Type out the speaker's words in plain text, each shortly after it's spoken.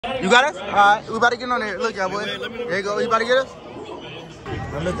You got us? All right, we about to get on there. Look, y'all boys. There you go. You about to get us?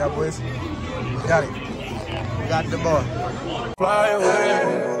 Now look, y'all boys. We got it. We got the ball. Fly away.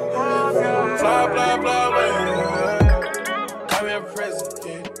 Fly, fly, fly away. Come here,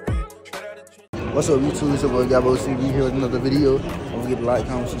 president. What's up, YouTube? It's your boy Gavo CB here with another video. Don't forget to like,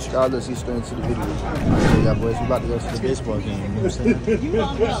 comment, subscribe. Let's get straight into the video. So, y'all boys, we about to go to the baseball game. You know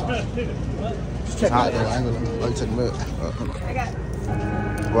what I'm saying? It's hot though. I ain't gonna let you take a look.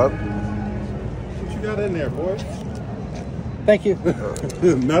 What? What you got in there, boy? Thank you.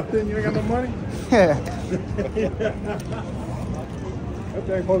 Nothing? You ain't got no money? Yeah. That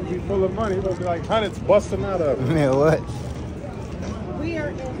thing's supposed to be full of money. It's supposed to be like hundreds busting out of it. Man, what?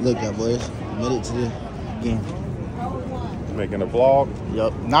 Look, y'all boys. Made it to the game. Making a vlog?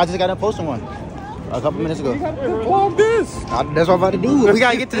 Yup. Now I just got done posting one a couple minutes ago. You got to vlog this. That's what I'm about to do. We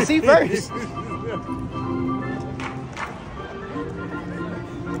got to get to the seat first.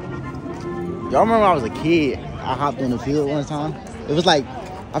 Y'all remember when I was a kid, I hopped on the field one time? It was like,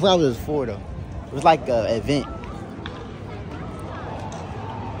 I forgot what it was for though. It was like an event.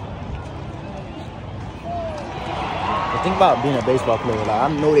 Think about being a baseball player. Like, I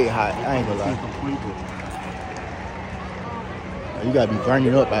know they hot. I ain't gonna lie. You gotta be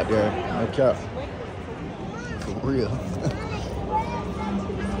burning up out there. No cap. For real.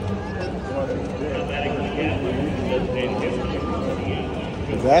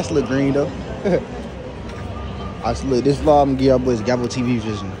 The grass look green though. Look, this vlog I'm gonna give y'all boys Gavo TV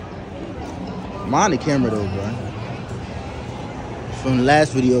vision. Mind the camera though, bro. From the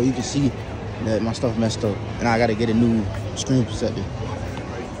last video, you can see that my stuff messed up, and I gotta get a new screen protector.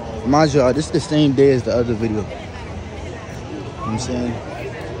 Mind y'all, this is the same day as the other video. You know what I'm saying?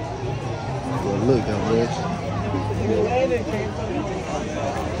 Well, look, y'all boys.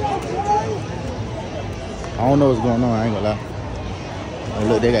 I don't know what's going on. I ain't gonna lie. Oh,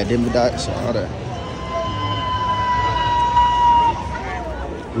 look, they got dimmer dots and all that.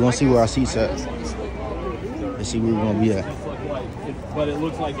 We're gonna see where our seats at. Let's see where we're gonna be at. But it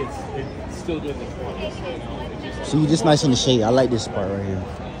looks like it's still doing the See, just nice in the shade. I like this spot right here. You know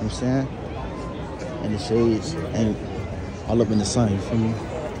what I'm saying? And the shades and all up in the sun, you feel me?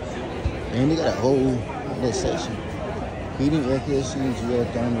 And they got a whole little section. Heating, air conditioning,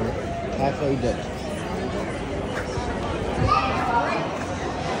 geothermal, cafe deck.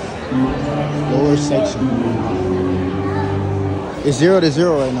 Lower section. It's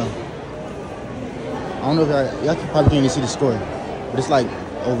 0-0 right now. I don't know if y'all probably can't even see the score. But it's like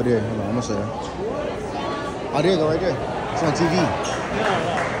over there. Hold on, I'm gonna show you. Oh, there you go, right there. It's on TV.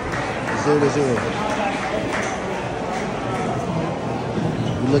 0-0.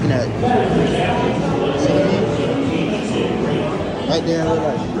 You're looking at right there in real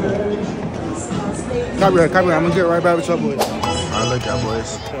life. Copyright. I'm gonna get right back with y'all boys. Alright, look, y'all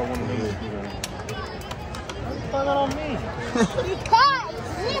boys. Put that on me.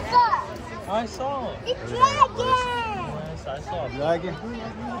 I saw it. It's dragon. I saw it. Dragon?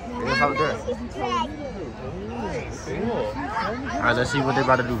 It's out there. It's dragon. Cool. Alright, let's see what they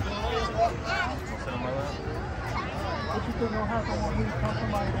about to do. What you think will happen when you come from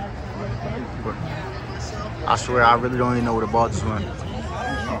my I swear, I really don't even know where the ball just went.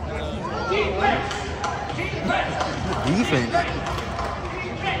 Defense.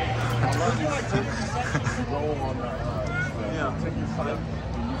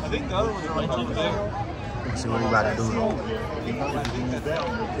 I think the other ones are right there. Let's see what he about to do.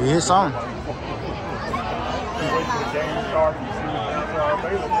 He hit something.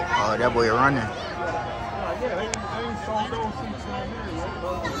 Oh, that boy running.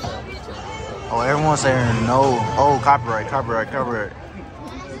 Oh, everyone's saying no. Oh, copyright.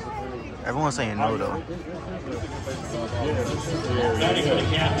 Everyone's saying no, though.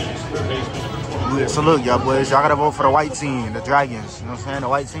 Yeah, so look, y'all boys, y'all gotta vote for the white team, the Dragons. You know what I'm saying? The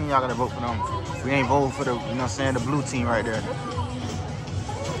white team, y'all gotta vote for them. We ain't voting for the, you know what I'm saying, the blue team right there.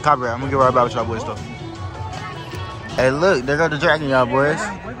 Copyright, I'm gonna get right back with y'all boys, though. Hey, look, there go the Dragon, y'all boys.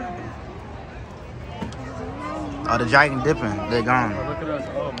 Oh, the Dragon dipping. They're gone. Look at us.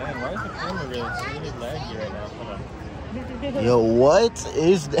 Oh, man, why is the camera really laggy right now? Hold on. Yo, what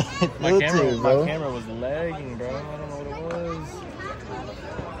is that My filter, bro? camera was lagging, bro. I don't know what it was.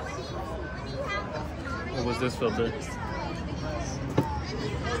 What was this filter?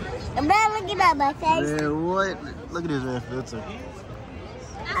 I'm not looking at my face. Man, what? Look at this red filter.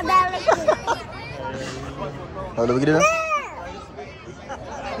 I'm not looking. Oh, let me get it up.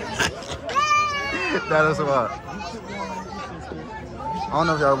 That's what. I don't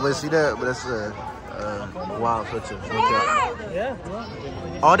know if y'all boys see that, but that's a wild picture. Yeah.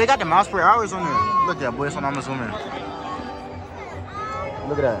 Oh, they got the miles per hour on there. Look at that, boys, when I'm zooming.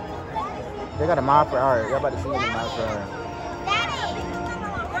 Look at that. They got a mile per hour. Y'all about to see the miles per hour.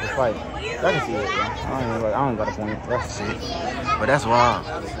 The fight. I can see it, bro. I don't got a point. That's shit. But that's wild.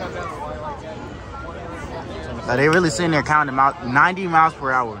 Like, they really sitting there counting them out. 90 miles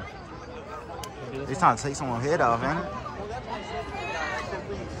per hour. They trying to take someone's head off, man.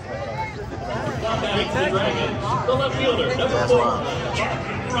 That's wild.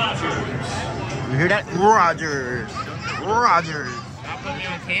 You hear that? Rogers.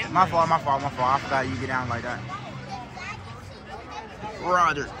 My fault. I forgot you get down like that.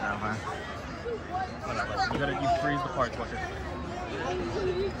 Rogers. You freeze the parts, watch it.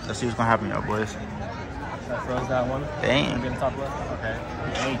 Let's see what's gonna happen, y'all boys. I froze that one. Dang. Get top left. Okay.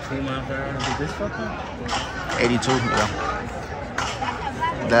 82 miles per hour. Did this fucking? 82, yeah.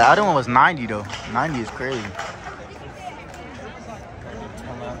 The other one was 90 though. 90 is crazy.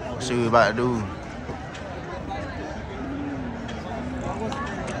 Let's see what we about to do.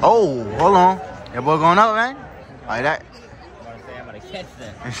 Oh, hold on. That boy going up, man. Like that. I'm about to catch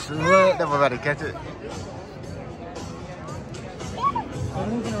that. What? That boy about to catch it. I'm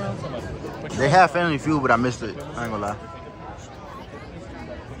moving around so much. They have Family Feud, but I missed it. I ain't gonna lie.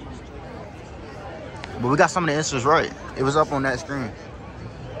 But we got some of the answers right. It was up on that screen.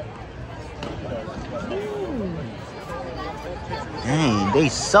 Dang, they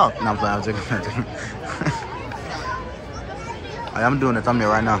suck. No, I'm playing. I'm doing the thumbnail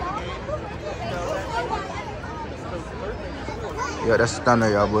right now. Yeah, that's the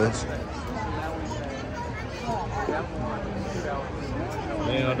thumbnail, y'all boys.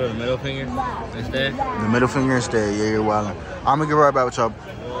 You gonna do the middle finger instead? The middle finger instead. Yeah, you're wildin'. I'm gonna get right back with y'all.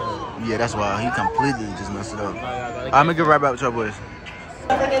 Yeah, that's wild. He completely just messed it up. I'm gonna get right back with y'all boys.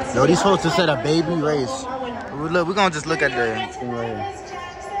 Yo, these folks just said a baby race. Look, we're gonna just look at the thing right here.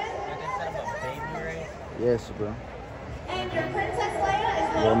 Yes, bro. And your Princess Leia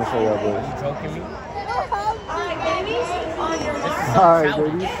is Yeah, let me show y'all boys. You joking me? Alright, babies. On your mark. Alright,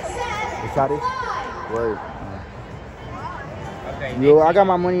 baby. Get set. You shot it? Word. Okay. Yo, I got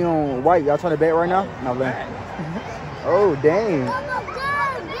my money on white. Y'all trying to bet right now? No, man. Oh, dang.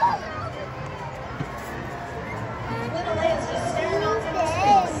 Little Leia's just staring off into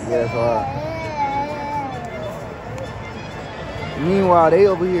space. Yeah, that's wild. Meanwhile, they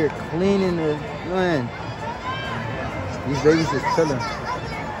over here cleaning the man. These babies just chilling.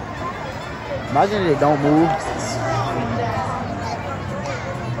 Imagine they don't move.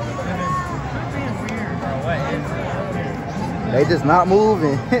 They just not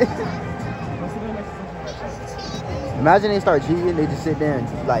moving. Imagine they start cheating, they just sit there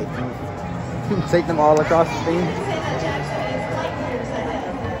and like take them all across the thing.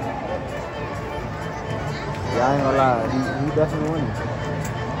 Yeah, I ain't gonna lie, he definitely winning.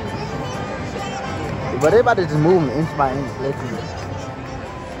 But they about to just move inch by inch. Let's see.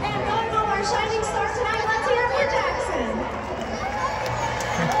 And going home, our shining star tonight, let's hear it for Jackson.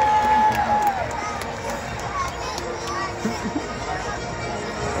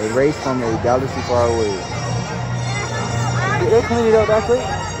 A race from a galaxy far away. Did they clean it up that quick?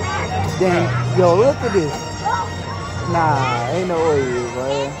 Damn, yo, look at this. Nah, ain't no way, bro.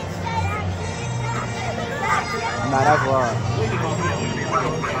 Nah, that's wild.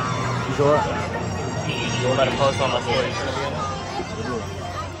 You saw it? You want to post on my story?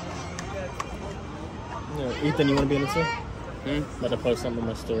 Yeah, Ethan, you want to be in it too? I'm about to post something on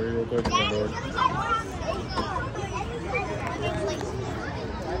my story real quick.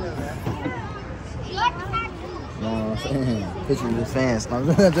 No, I'm saying. Picture of your fans. No, I'm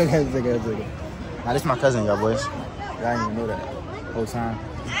joking. Nah, this my cousin, y'all boys. Y'all didn't even know that whole time.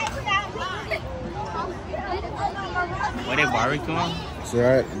 What they barbecuing? So,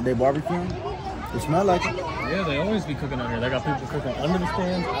 they barbecuing? They smell like it. Yeah, they always be cooking out here. They got people cooking under the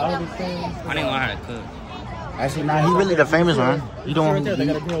stands, out of the stands. I didn't learn how to cook. Actually, nah, he really the famous one. You don't right there, they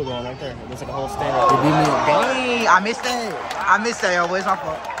got a grill going right there. Looks like a whole stand. He beat me. Dang, I missed that. Yo, boy, it's my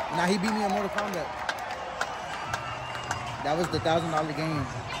fault. Nah, he beat me in Mortal Kombat. That was the $1,000 game.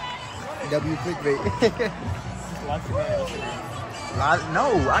 W clickbait. No,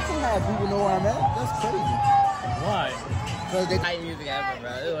 I can't have people know where I'm at. That's crazy. Why? Because they. I music ever,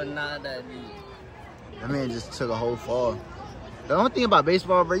 bro. It was not that deep. That man just took a whole fall. The only thing about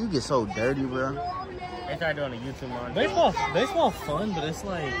baseball, bro, you get so dirty, bro. They tried doing a YouTube on baseball fun, but it's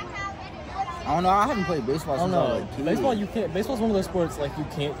like I don't know. I haven't played baseball since I was like 2 baseball. You can't. Baseball's one of those sports like you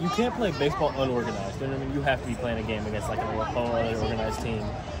can't play baseball unorganized. You know what I mean? You have to be playing a game against like a whole other organized team.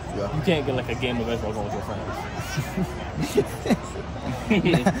 Yeah. You can't get like a game of baseball going with your friends.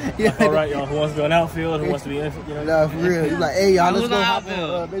 Like, all right, y'all. Who wants to go in outfield? Who wants to be in? You know? No, for real. You're like, hey, y'all, let's go hop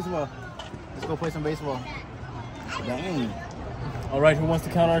on baseball. Let's go play some baseball. Dang. All right, who wants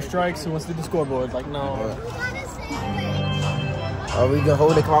to count our strikes? Who wants to do the scoreboard? Like, no. Are we gonna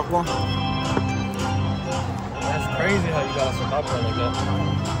hold the clock on? That's crazy how you got us a popcorn like that.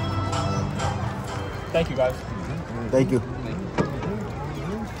 Thank you, guys. Thank you.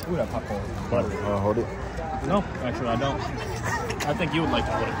 Ooh, that popcorn. Hold it. No, actually, I don't. I think you would like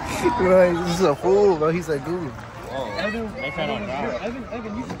to hold it. This is a fool, bro. He's a goo. Evan, you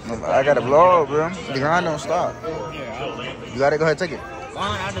I got a vlog, bro. The grind don't stop. You gotta go ahead and take it.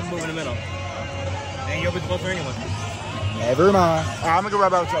 Fine, I'll just move in the middle. And you'll be closer anyway. Never mind. All right, I'm gonna go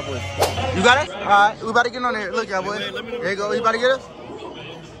right back with y'all boys. You got it? All right, we about to get on there. Look, y'all boys. There you go. You about to get us?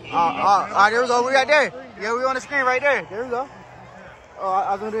 All right, there we go. We right there. Yeah, we on the screen right there. There we go. Oh,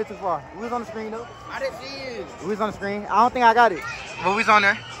 I was gonna do it too far. We was on the screen though. I didn't see you. We was on the screen. I don't think I got it. But we was on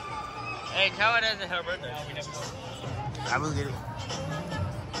there. Hey, tell her that's her birthday. I will get it.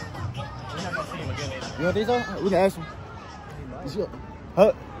 We're not gonna see him again. You want these on? We can ask him.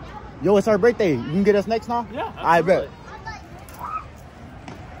 Huh? Yo, it's our birthday. You can get us next time? Yeah. I bet.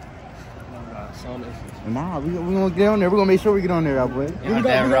 Absolutely. Nah, we gonna get on there. We're gonna make sure we get on there, boy. We got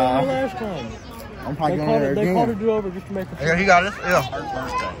that raw. Last time. I'm probably going there again. They called it do over just to make it. Yeah, he got it. Yeah.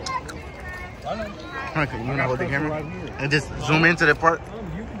 Okay, you wanna hold the camera? Right and just zoom into the part?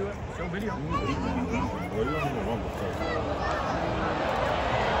 You can do it. Show video.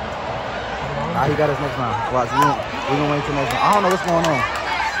 Ah, he got us next time. Watch, we're gonna wait till next time. I don't know what's going on.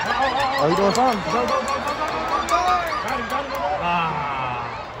 Oh, you doing something?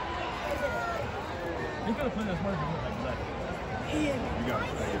 You could have put this one like that.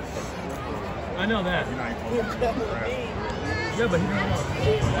 I know that. Yeah, but he didn't know.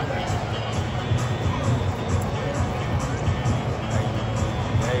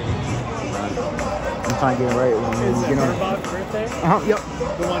 I'm trying to get it right when we get on. Bob's birthday? Yep.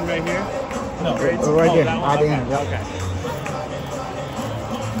 The one right here? No, right there. That one? Okay. Okay.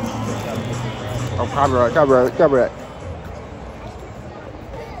 Oh, copyright.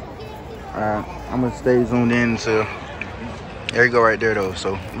 Alright, I'm gonna stay zoomed in so there you go right there though.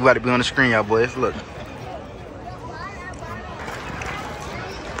 So you gotta be on the screen, y'all boys. Look.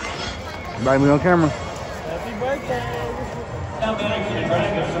 Everybody be on camera. Happy birthday! Now batting for the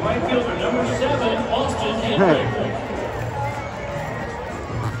Dragons, the right fielder, number 7, Austin Henry.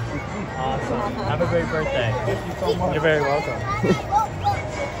 Awesome. Have a great birthday. Thank you so much. You're very welcome.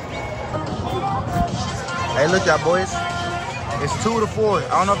 Hey, look, y'all boys. It's 2-4. I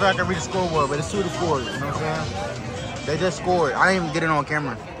don't know if I can read the scoreboard, but it's 2-4. You know what I'm saying? They just scored. I didn't even get it on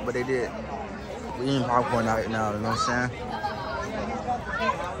camera, but they did. We eating popcorn out now. You know what I'm saying?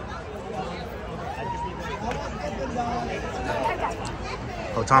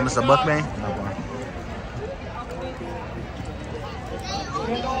 Oh, Thomas a Buckman? No, boy.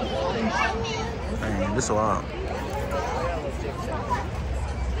 Man, this is wild.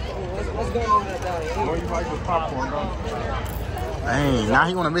 Dang, now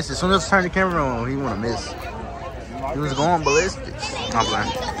he wanna miss it. As soon as I turn the camera on, he wanna miss. He was going ballistic. Not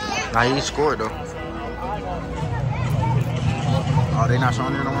playing. Nah, he scored though. Oh, they not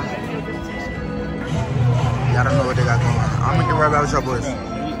showing it no more? Yeah, I don't know what they got going on. I'm gonna get right back with y'all boys.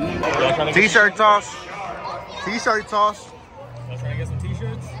 T-shirt toss. T-shirt toss. I'm trying to get some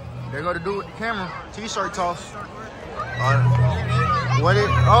t-shirts. They're gonna do it with the camera. T-shirt toss. What it?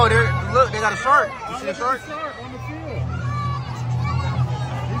 Oh, there. Look, they got a shark. You see the shark? On the field.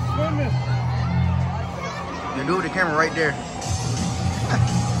 He's swimming. They do it with the camera right there.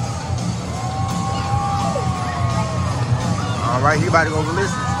 All right, he about to go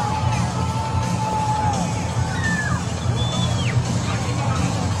ballistic.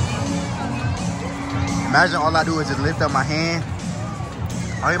 Imagine all I do is just lift up my hand.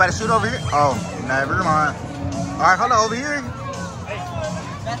 Oh, you about to shoot over here? Oh, never mind. All right, hold on, over here.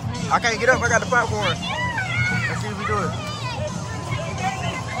 I can't get up, I got the popcorn. Let's see if we do it.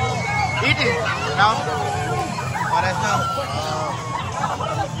 Eat it. No? Oh, that's no.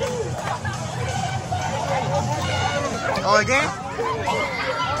 Oh, again?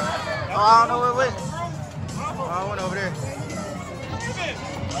 Oh, I don't know where it went. Oh, I went over there.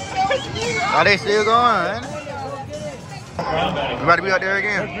 Are they still going? You about to be out there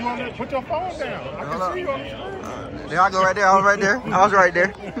again? Put your phone down. I can see you on the screen. There I go right there. I was right there. I was right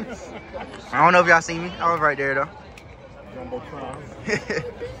there. I don't know if y'all see me. I was right there though.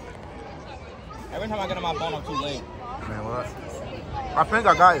 Every time I get on my phone, I'm too late. Man, what? I think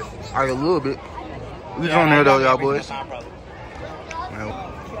I got it. Like a little bit. We on there though, y'all boys. Man,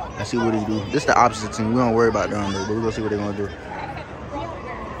 let's see what he do. This is the opposite team. We don't worry about them though, but we're gonna see what they're gonna do.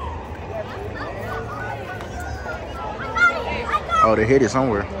 Oh, they hit it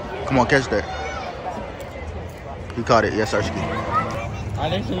somewhere. Come on, catch that. He caught it. Yes, sir. I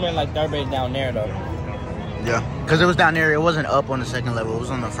think she meant like third base down there though. Yeah, because it was down there. It wasn't up on the second level. It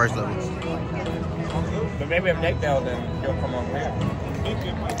was on the first level. But maybe if Nick down, then he'll come up here.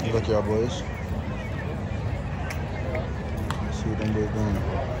 Look, y'all boys. Let's see what them boys doing.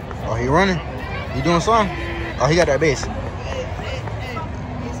 Oh, he running. He doing something. Oh, he got that base.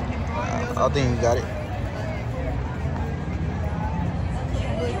 I think he got it.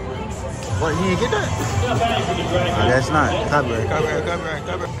 What, he didn't get that? Oh, that's not. Copyright.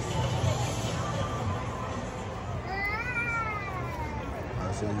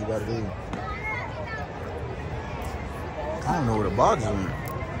 Let's see what you gotta do. I don't know where the ball just went.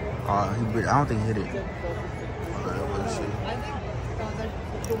 I don't think he hit it. Let's see.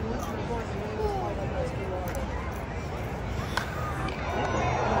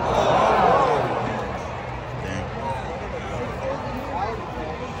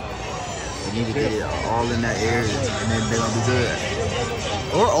 They need to get it all in that area, and then they're gonna be good.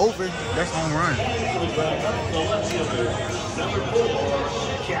 Or over. That's home run.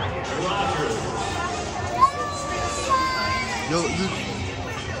 Yo,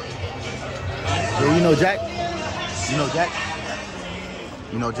 you know Jack? You know Jack?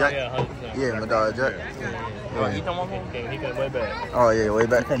 You know Jack? Yeah, 100%. Yeah, my dog Jack. Oh, he come on home? He got way back. Oh yeah, way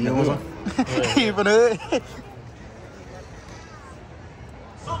back. From the hood. He from the hood.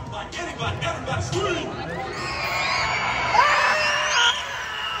 Everybody scream!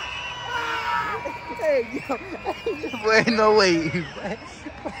 Hey, yo. Boy, ain't no way.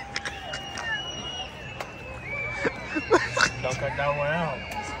 Don't cut that one out.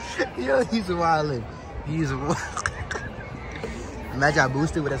 Yo, he's a wildin'. He's a wildin'. Imagine I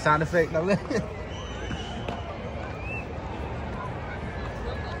boosted with a sound effect.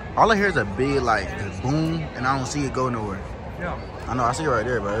 All I hear is a big, like, boom, and I don't see it go nowhere. Yeah. I know, I see it right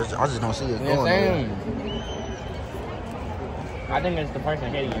there, but I just don't see it going nowhere. I think it's the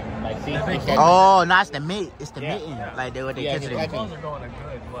person hitting you. Like, see? Oh, no, it's the mitt. It's the Yeah. mitten. Like, they Yeah, catch it. exactly. Balls are going a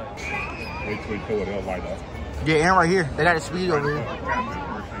good place. Wait till we pull it up like that. Yeah, and right here. They got the speed over here. Captain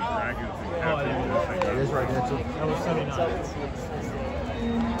versus Dragons. It is right there, too. That was 79.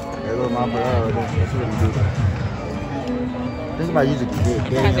 There goes my brother. Let's see what he do. This is about using I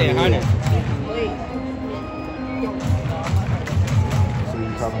say 100. That's what you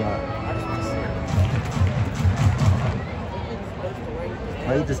talking about.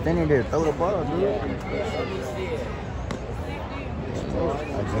 Why you just standing there? Throw the ball, dude.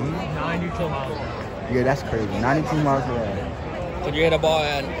 92 miles. Yeah, that's crazy. 92 miles per hour. Could you hit a ball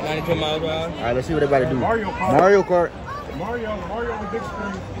at 92 miles per hour? All right, let's see what they're about to do. Mario Kart. Mario Kart. Mario on the big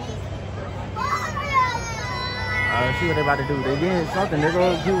screen. All right, let's see what they're about to do. They getting something. They're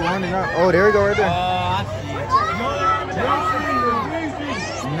going to keep running up. Oh, there we go right there. I see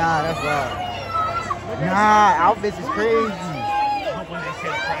it. Nah, that's wild. Nah, outfits is crazy.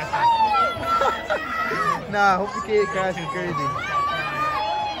 Nah, hope the kid crash is crazy.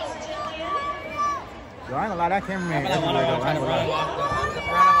 Yo, I ain't gonna lie, that cameraman everywhere though. I ain't gonna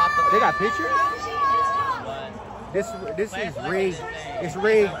lie. They got pictures? This is rigged. It's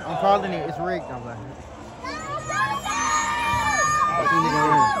rigged. I'm calling it. It's rigged. I'm like.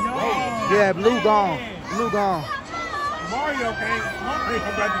 Yeah, blue gone. Blue gone. Mario came. Mario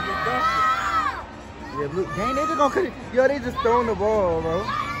about to get dusted. Yeah, blue. Dang, they just gonna cut it. Yo, they just throwing the ball, bro.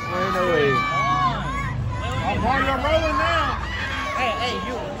 Ain't no way. Mario rolling now. Hey,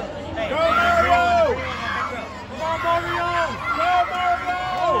 you. Go Mario! Come on, Mario! Go Mario!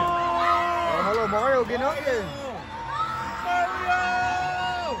 Oh, hello, Mario getting up there. Mario!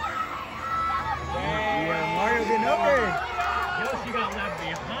 Yeah, Mario getting up there. Yoshi got left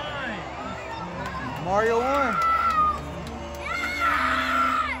behind. Mario won.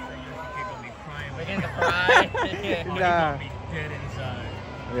 We're gonna cry. Nah. Be dead inside.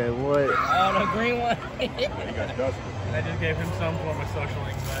 Yeah, what? Oh, the green one. He got dusted. And I just gave him some form of social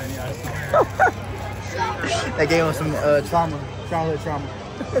anxiety, I swear. They gave him some trauma. Childhood trauma.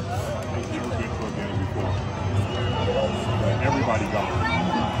 He's never been to a game before. But everybody got it.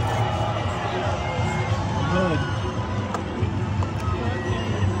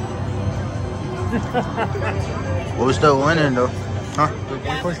 Well, we're still winning though. Huh?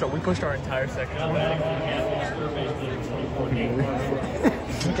 We pushed our entire section.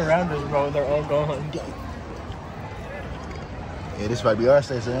 Look around us, bro. They're all gone. Yeah, this might be our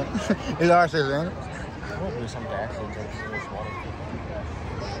station, ain't it? It's our station, ain't it? Hopefully something actually takes this water.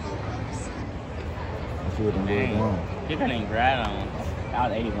 Let's see what them boys doing. You couldn't grab on. That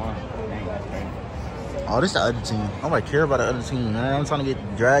was 81. Dang, that's crazy. Oh, this the other team. Nobody care about the other team, man. I'm trying to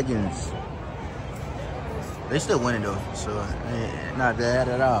get Dragons. They still winning though, so not bad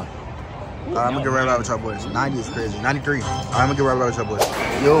at all. I'm gonna get right back with y'all boys. 90 is crazy. 93. I'm gonna get right back with y'all boys.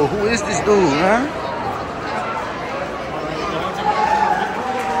 Yo, who is this dude, man?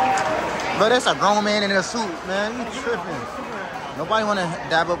 Bro, that's a grown man in a suit, man. You tripping. Nobody wanna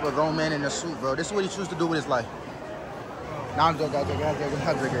dab up a grown man in a suit, bro. This is what he chooses to do with his life. Nah, I'm joking.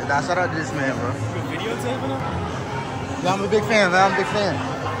 Nah, shout out to this man, bro. You videotaping him? Yeah, I'm a big fan, man. I'm a big fan.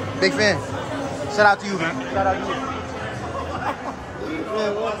 Big fan. Shout out to you, man. Shout out to you.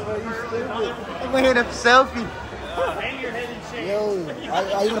 I'm gonna hit a selfie. Hang your head and shake. Yo,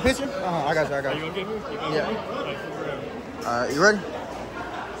 are you in the picture? I got you. You gonna get me? Yeah. You ready?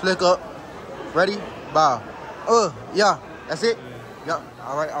 Flick up. Ready? Bow. Yeah. That's it? Yeah.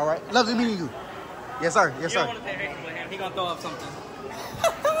 All right. Lovely meeting you. Yes, sir. Yes, sir. He gonna throw up something.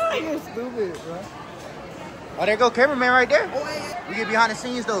 You're stupid, bro. Oh, there go cameraman right there. We get behind the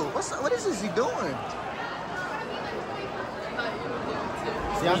scenes, though. What is this he doing?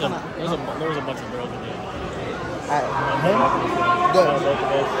 See, There was a bunch of girls in there.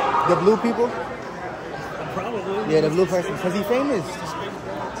 The blue people? Probably. Yeah, the blue person. Because he's famous.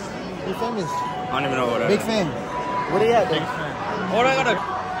 He's famous. I don't even know what that Big fan. Where they at, though? Oh, they gotta.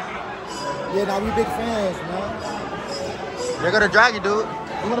 Yeah, now we big fans, man. They're gonna drag you, dude.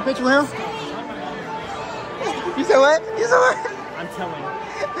 You want a picture with him? You said what? I'm telling you.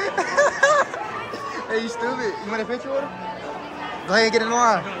 Hey, you stupid. You want a picture with him? Go ahead and get in the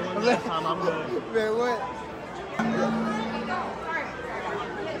line. I'm good. Man, what?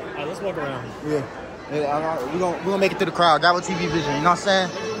 Alright, let's walk around. Yeah. We're gonna make it to the crowd. Gavo TV vision, you know what I'm saying?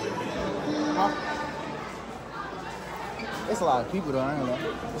 It's a lot of people though, I ain't gonna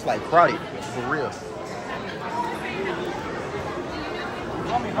lie. It's like crowded, for real.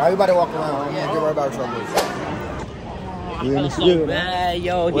 Alright, everybody walk around. I'm gonna get right back with y'all boys. I felt so bad,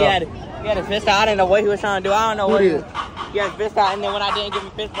 yo. He had his fist out. I didn't know what he was trying to do. I don't know what he had his fist out, and then when I didn't give him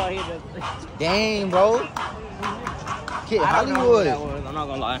a fist ball, he just. Dang, bro. Kid, Hollywood. I'm not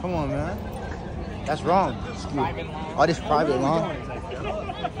gonna lie. Come on, man. That's wrong. Oh, this private lawn.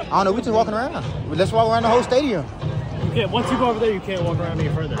 I don't know. We just walking around. Let's walk around the whole stadium. You can't. Once you go over there, you can't walk around any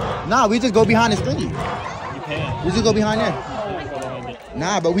further. Nah, we just go behind the stadium. You can't. We just go behind there.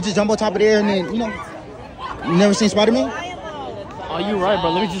 Nah, but we just jump on top of there and then, you know. You never seen Spider-Man? Oh, you right,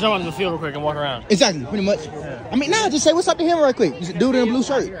 bro. Let me just jump on the field real quick and walk around. Exactly, pretty much. Yeah. I mean, nah, just say what's up to him real quick. Just dude in a blue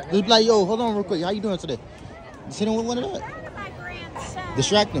shirt. Just be like, yo, hold on real quick. How you doing today? Just hit him with one of that.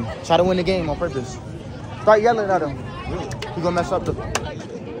 Distract him. Try to win the game on purpose. Start yelling at him. He gonna mess up the...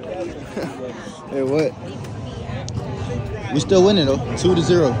 Hey, what? We still winning though,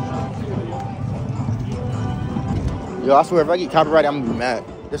 2-0. Yo, I swear if I get copyrighted, I'm gonna be mad.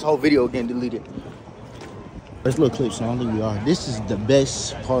 This whole video getting deleted. Let's little clip, so I don't think we are. This is the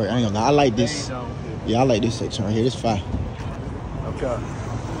best part. I ain't gonna lie. I like this. Yeah, I like this section right here. This fire. Okay.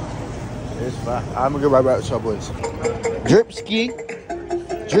 It's fire. I'm gonna get right back with y'all boys. Drip ski.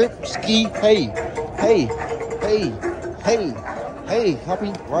 Drip ski. Hey. Hey. Hey. Hey. Hey.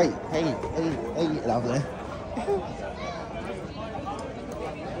 Copy. Right. Hey. Hey. Hey. Lovely.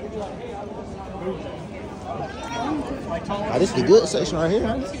 Oh, this is the good section right here.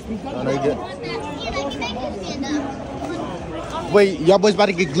 Oh, no, you good. Wait, y'all boys about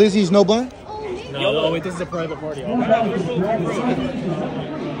to get glizzies, no bun? No, wait, this is a private party. What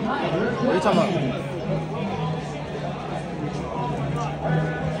are you talking about?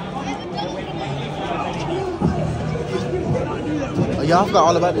 Oh, y'all forgot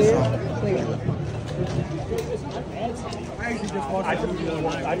all about this song.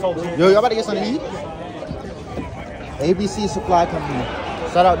 I told you. Yo, y'all about to get something to eat? ABC Supply Company.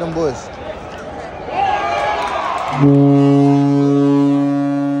 Shout out them boys.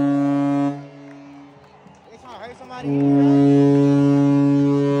 They trying to hurt somebody?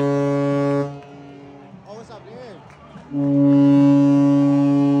 Oh, what's up there?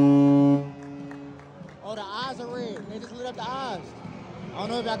 Oh, the eyes are red. They just lit up the eyes. I don't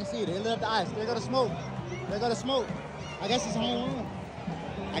know if y'all can see it. They lit up the eyes. They got to smoke. They got to smoke. I guess it's a home run.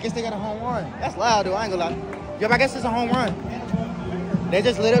 I guess they got a home run. That's loud, though. I ain't gonna lie. Yeah, but I guess it's a home run. They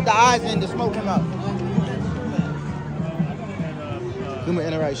just lit up the eyes and the smoke came out. Human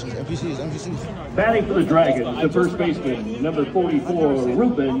interactions, MPCs. Batting for the Dragons, the first baseman, number 44,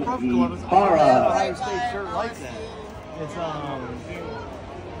 Ruben Ibarra. It's I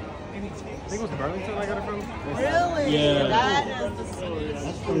think it was Burlington I got it from. Really? Yeah. That is the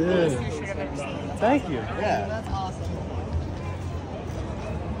sweetest. Yeah. Thank you. Yeah. That's awesome.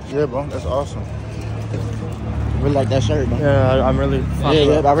 Yeah, bro. That's awesome. Really like that shirt, man. Yeah, I'm really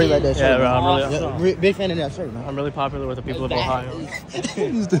popular. Yeah, I really like that shirt. Yeah, bro, I'm really, big fan of that shirt, man. I'm really popular with the people of Ohio.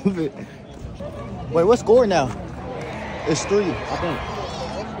 You stupid. Wait, what score now? It's 3, I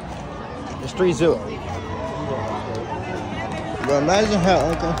think. It's 3-0. But imagine how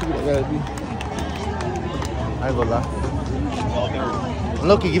uncomfortable that gotta be. I ain't gonna lie. I'm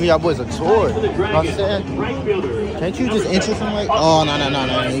looking giving y'all boys a tour. You know what I'm saying? Can't you just enter from like? Oh, no,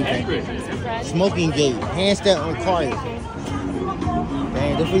 you can't. Smoking gate. Handstand required.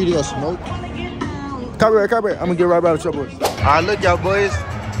 Dang, this video is smoke. Copyright. I'm gonna get right back with y'all boys. Alright, look, y'all boys.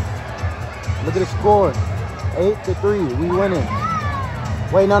 Look at the score. 8-3. We winning.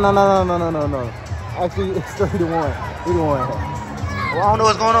 Wait, no. Actually, it's 3-1. 3-1. Well, I don't know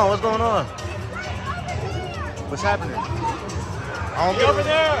what's going on. What's going on? What's happening? I don't get over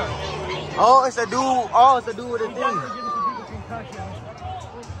there. Oh, it's a dude. Oh, it's a dude with a thing.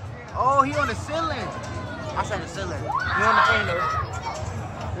 Oh, he on the ceiling. I said the ceiling. He on the thing though.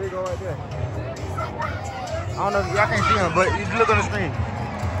 There you go, right there. I don't know if y'all can't see him, but you look on the screen.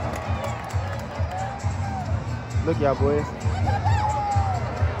 Look, y'all boys.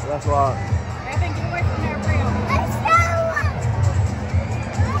 That's wild. I think get away from there, real.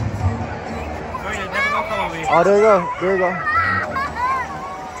 Oh, there you go.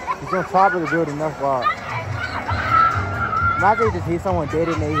 He's on top of the building. That's wild. Not gonna just hit someone dead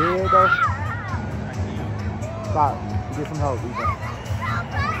in their head though. Stop. Get some help, Ethan.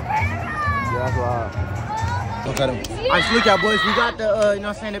 Yeah, that's wild. Look at him. Alright, so look out, boys. We got the, you know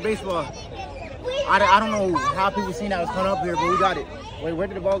what I'm saying, the baseball. I don't know how people seen that was coming up here, but we got it. Wait, where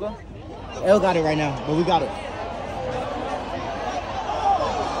did the ball go? L got it right now, but we got it.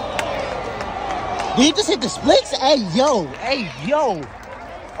 Did he just hit the splits? Hey, yo.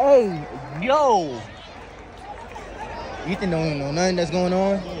 Ethan don't know nothing that's going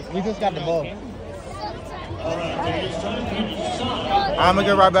on. We just got the ball. I'm gonna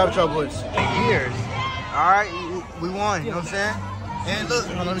get right back with y'all boys. Years. Alright, we won, you know what I'm saying? And look,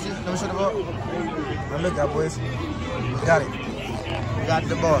 hold on, let me show the ball. Now look out, boys. We got it. We got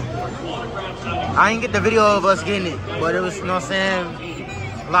the ball. I didn't get the video of us getting it, but it was, you know what I'm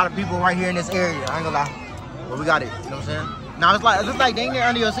saying, a lot of people right here in this area. I ain't gonna lie. But we got it, you know what I'm saying? Now it's like dang near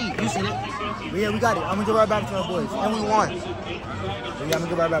under your seat. You see it? But yeah, we got it. I'm gonna get right back with y'all boys. And we won. So yeah, I'm gonna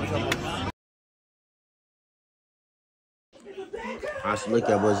get right back with y'all boys. Alright, so look,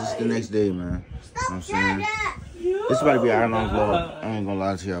 y'all boys. This is the next day, man. You know what I'm saying? This is about to be an hour-long vlog. I ain't gonna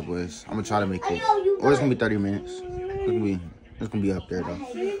lie to y'all boys. I'm gonna try to make it. Or it's gonna be 30 minutes. It's gonna be up there though.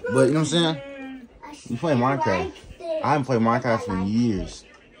 But you know what I'm saying? We play Minecraft. I haven't played Minecraft in years.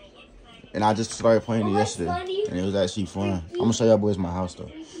 And I just started playing it yesterday. And it was actually fun. I'm gonna show y'all boys my house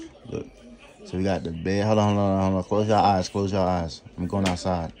though. Look. So we got the bed. Hold on. Close your eyes. I'm going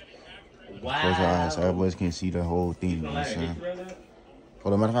outside. Close your eyes so everybody can see the whole thing. You know what I'm saying?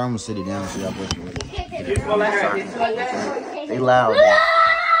 Hold on, matter of fact, I'm gonna sit it down so y'all boys can They loud.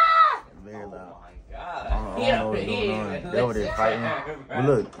 Very loud. I don't know what's going on. They over there fighting. But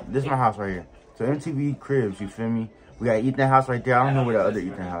look, this is my house right here. So MTV Cribs, you feel me? We got Ethan house right there. I don't know where the other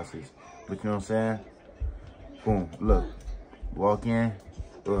Ethan house is. But you know what I'm saying? Boom, look. Walk in.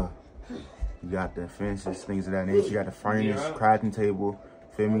 You got the fences, things of that nature. You got the furnace, crafting table.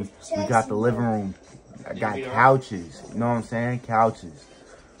 Feel me? We got the living room. I got couches. You know what I'm saying? Couches.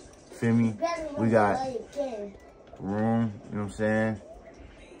 Feel me? We got room. You know what I'm saying?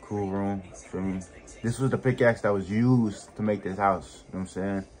 Cool room. Feel me? This was the pickaxe that was used to make this house. You know what I'm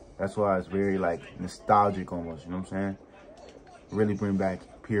saying? That's why it's very like nostalgic almost. You know what I'm saying? Really bring back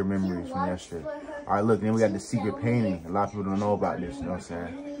pure memories from yesterday. All right, look. Then we got the secret painting. A lot of people don't know about this. You know what I'm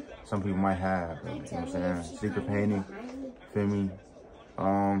saying? Some people might have. You know what I'm saying? Secret painting. Feel me?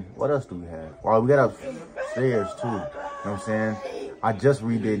 What else do we have? Well, we got upstairs too. You know what I'm saying? I just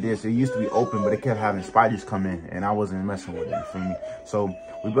redid this. It used to be open, but it kept having spiders come in, and I wasn't messing with it. You feel me? So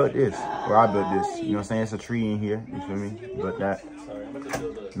we built this, or I built this. You know what I'm saying? It's a tree in here. You feel me? But that. You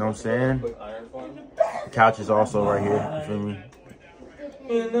know what I'm saying? The couch is also right here. You feel me?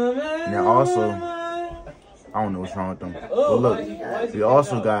 And then also, I don't know what's wrong with them. But look, we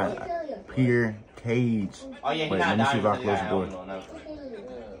also got pier cage. Wait, let me see if I close the door.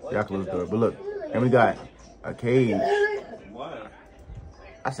 Yeah, I closed the door. But look, and we got a cage.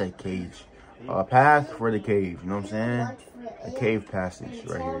 I said cage. A path for the cave. You know what I'm saying? A cave passage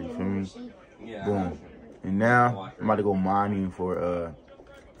right here. You feel me? Boom. And now I'm about to go mining for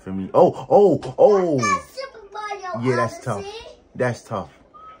for me. Oh. Yeah, that's tough. That's tough.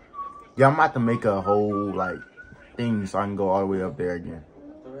 Yeah, I'm about to make a whole like thing so I can go all the way up there again.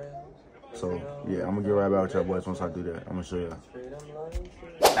 So yeah, I'm gonna get right back with y'all boys once I do that. I'm gonna show y'all.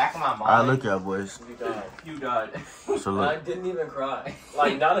 Back of my mind. Alright, look y'all boys. You died. So look. I didn't even cry.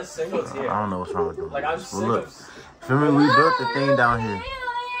 Like not a single tear. I don't know what's wrong with them. Like I'm sick look. of. Feel me? We built the thing down here.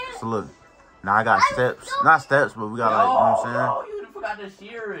 So look. Now I got steps. Not steps, but we got like, you know what I'm saying? forgot to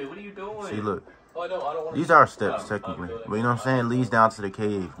shear it. What are you doing? See, look. Oh, no, I don't want These are steps, technically. But you know what I'm saying? It leads down to the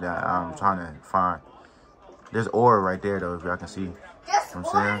cave that I'm trying to find. There's ore right there, though, if y'all can see. You know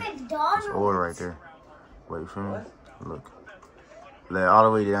what I'm saying? There's ore right there. Wait for me. Look. Led all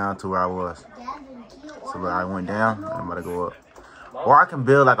the way down to where I was. So where I went down, I'm about to go up. Or I can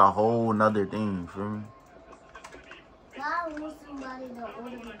build like a whole nother thing, you feel me?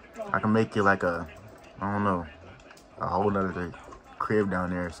 I can make it like a, I don't know, a whole nother crib down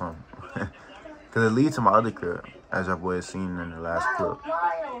there or something. Because it leads to my other crib, as y'all boys seen in the last clip.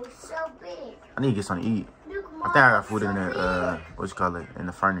 I need to get something to eat. I think I got food in the, what you call it, in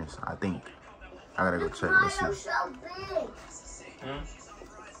the furnace, I think. I gotta go check, let's see.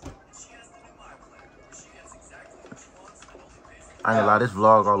 I ain't gonna lie, this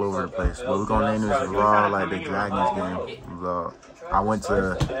vlog all over the place, but we're gonna name this vlog like the Dragons game vlog. I went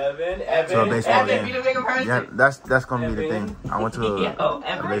to a baseball game. Yeah, that's gonna be the thing. I went to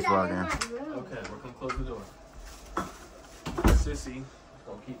a baseball game. Okay, we're gonna close the door. Sissy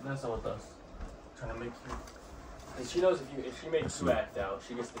gonna keep messing with us, trying to make you. And she knows if she makes you act out,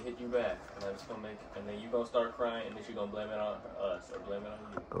 she gets to hit you back, and that's gonna make. And then you gonna start crying, and then she gonna blame it on us or blame it on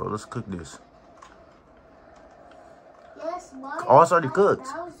you. Oh, let's cook this. Oh, it's already cooked.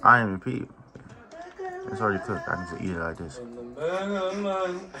 I ain't even peep. It's already cooked. I can just eat it like this.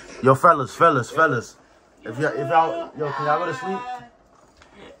 Yo, fellas. If y'all, yo, can y'all go to sleep?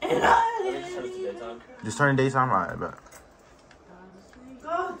 Just turn the daytime. Alright, bet.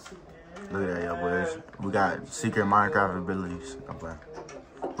 Look at that, y'all boys. We got secret Minecraft abilities. Okay.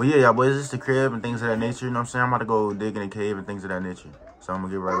 But yeah, y'all boys, this is the crib and things of that nature. You know what I'm saying? I'm about to go dig in the cave and things of that nature. So I'm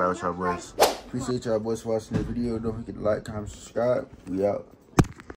gonna get right back with y'all boys. Appreciate y'all boys for watching this video. Don't forget to like, comment, subscribe. We out.